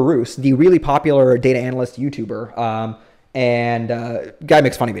Luke Baruch, the really popular data analyst YouTuber, guy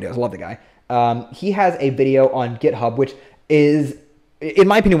makes funny videos. I love the guy. He has a video on GitHub, which is, in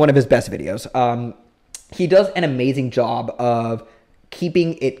my opinion, one of his best videos. He does an amazing job of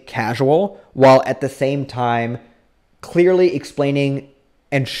keeping it casual while at the same time clearly explaining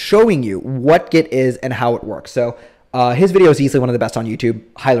and showing you what Git is and how it works. So his video is easily one of the best on YouTube.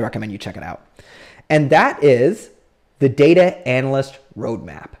 Highly recommend you check it out. And that is the Data Analyst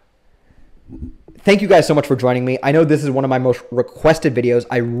Roadmap. Thank you guys so much for joining me. I know this is one of my most requested videos.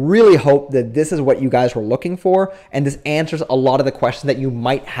 I really hope that this is what you guys were looking for, and this answers a lot of the questions that you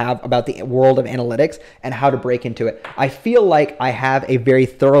might have about the world of analytics and how to break into it. I feel like I have a very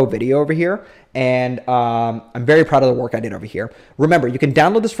thorough video over here, and I'm very proud of the work I did over here. Remember, you can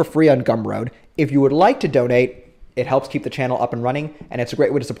download this for free on Gumroad. If you would like to donate, it helps keep the channel up and running, and it's a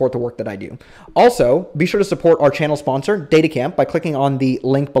great way to support the work that I do. Also, be sure to support our channel sponsor, DataCamp, by clicking on the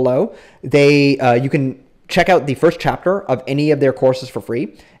link below. You can check out the first chapter of any of their courses for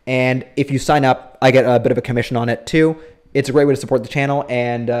free, and if you sign up, I get a bit of a commission on it too. It's a great way to support the channel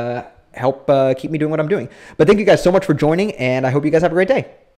and help keep me doing what I'm doing. But thank you guys so much for joining, and I hope you guys have a great day.